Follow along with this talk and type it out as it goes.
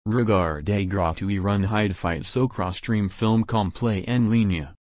Regarde gratuit une fight sokrostream film complet en ligne.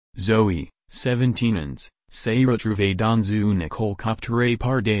 Zoe, 17 ans, s'est retrouvée dans une école capturée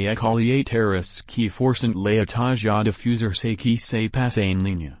par des écoliers terroristes qui forcent l'étage à diffuser ce qui s'est passé en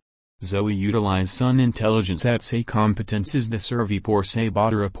ligne. Zoe utilise son intelligence et ses compétences de survie pour se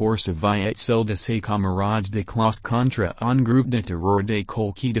battre pour sauver et celle de ses camarades de classe contre un groupe de terror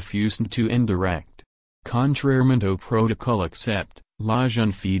d'école qui diffuse tout en direct. Contrairement au protocole accept, la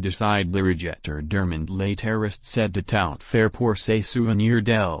jeune fille décide de rejeter demande les terroristes c'est de tout faire pour se souvenir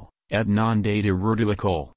d'elle, et non de l'école.